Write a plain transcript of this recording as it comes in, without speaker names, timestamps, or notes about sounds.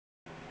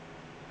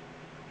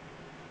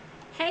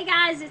Hey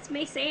guys, it's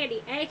me,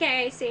 Sandy,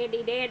 aka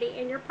Sandy Dandy,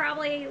 and you're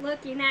probably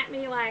looking at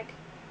me like,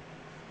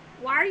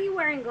 why are you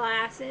wearing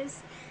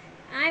glasses?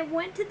 I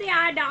went to the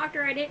eye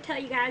doctor. I didn't tell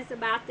you guys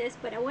about this,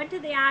 but I went to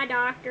the eye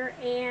doctor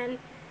and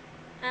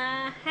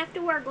have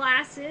to wear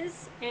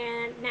glasses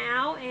and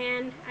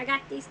I got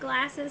these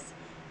glasses.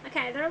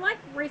 Okay, they're like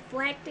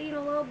reflecting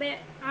a little bit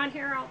on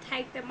here. I'll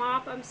take them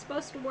off. I'm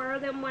supposed to wear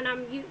them when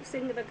I'm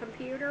using the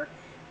computer,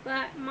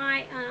 but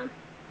my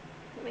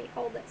let me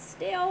hold it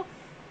still.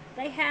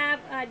 They have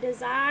a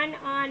design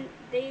on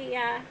the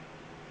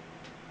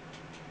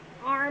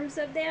arms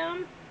of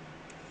them,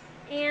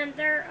 and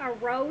they're a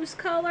rose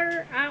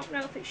color. I don't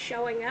know if it's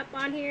showing up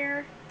on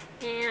here,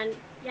 and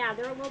yeah,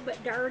 they're a little bit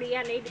dirty.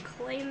 I need to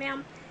clean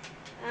them,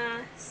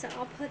 so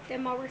I'll put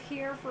them over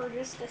here for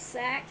just a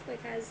sec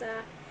because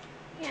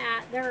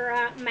yeah,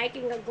 they're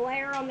making a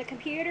glare on the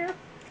computer.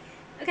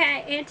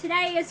 Okay, and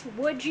today is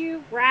Would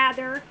You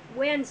Rather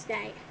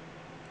Wednesday.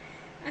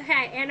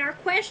 Okay, and our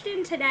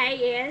question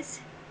today is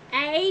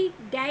A,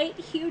 date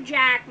Hugh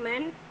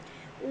Jackman,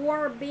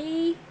 or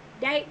B,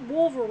 date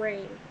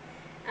Wolverine.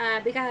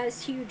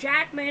 Because Hugh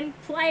Jackman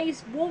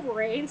plays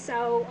Wolverine,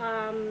 so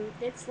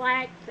it's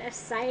like the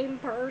same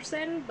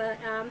person, but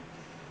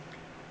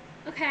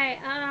okay,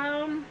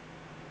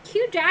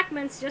 Hugh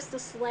Jackman's just a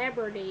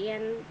celebrity,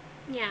 and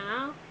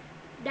yeah,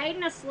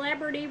 dating a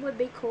celebrity would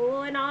be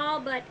cool and all,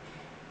 but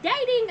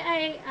dating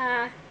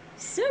a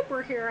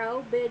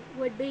superhero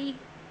would be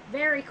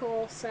very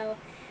cool. So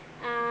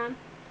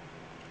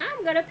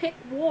I'm gonna pick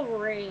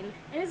Wolverine,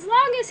 and as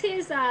long as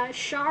his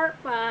sharp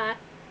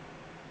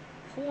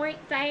point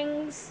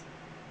things,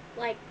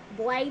 like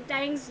blade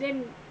things,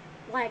 didn't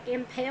like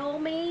impale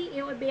me,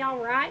 it would be all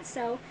right.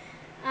 So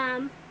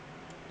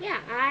yeah,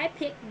 I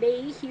picked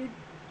B,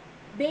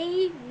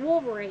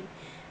 Wolverine.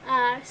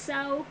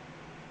 So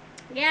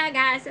yeah,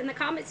 guys, in the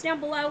comments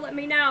down below, let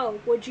me know,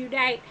 would you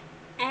date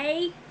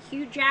A,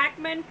 Hugh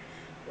Jackman,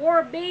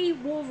 or B,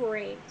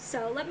 Wolverine?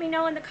 So let me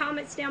know in the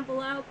comments down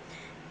below,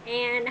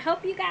 and I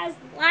hope you guys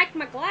like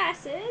my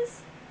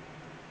glasses,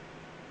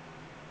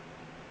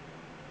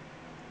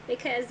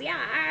 because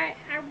yeah,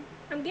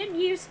 I'm getting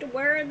used to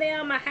wearing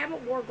them. I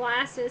haven't worn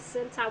glasses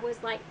since I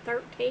was like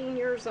 13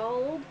 years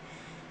old,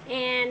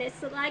 and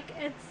it's like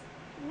it's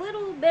a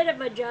little bit of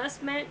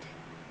adjustment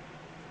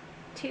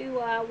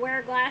to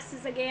wear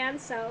glasses again.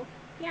 So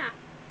yeah,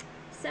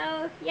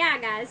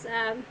 guys,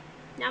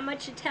 not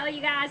much to tell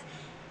you guys.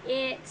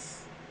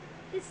 It's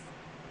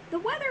the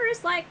weather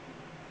is like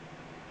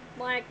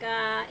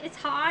it's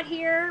hot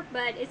here,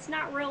 but it's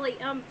not really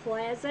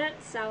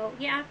unpleasant. So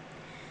yeah,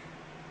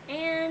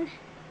 and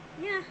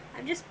yeah,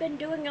 I've just been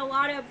doing a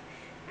lot of,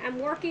 I'm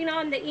working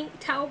on the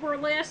Inktober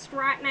list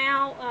right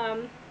now.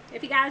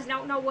 If you guys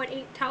don't know what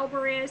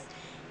Inktober is,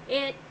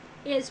 it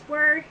is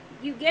where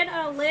you get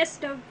a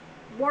list of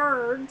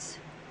words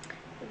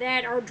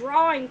that are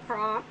drawing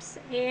prompts,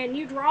 and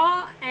you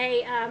draw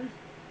a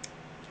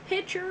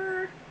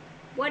picture,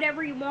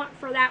 whatever you want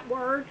for that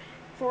word,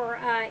 for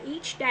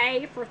each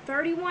day for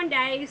 31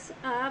 days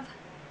of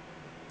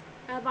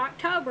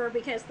October,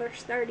 because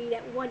there's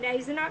 31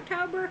 days in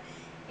October,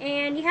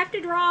 and you have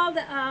to draw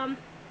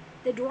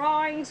the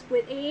drawings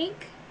with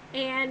ink.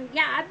 And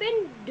yeah, I've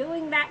been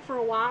doing that for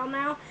a while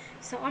now,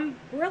 so I'm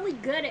really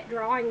good at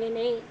drawing in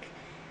ink.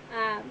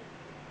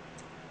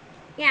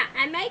 Yeah,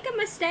 I make a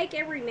mistake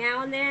every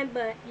now and then,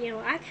 but you know,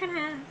 I kind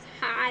of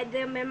hide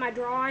them in my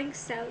drawings.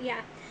 So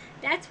yeah,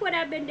 that's what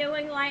I've been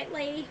doing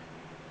lately.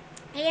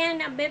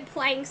 And I've been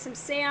playing some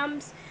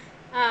Sims.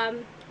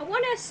 I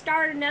want to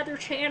start another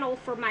channel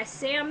for my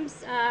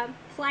Sims,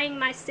 playing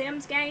my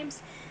Sims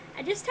games.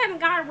 I just haven't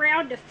got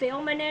around to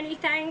filming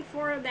anything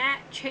for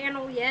that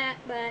channel yet,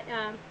 but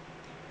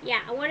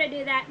yeah, I want to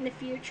do that in the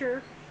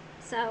future.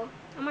 So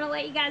I'm going to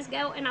let you guys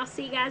go, and I'll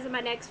see you guys in my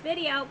next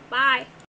video. Bye.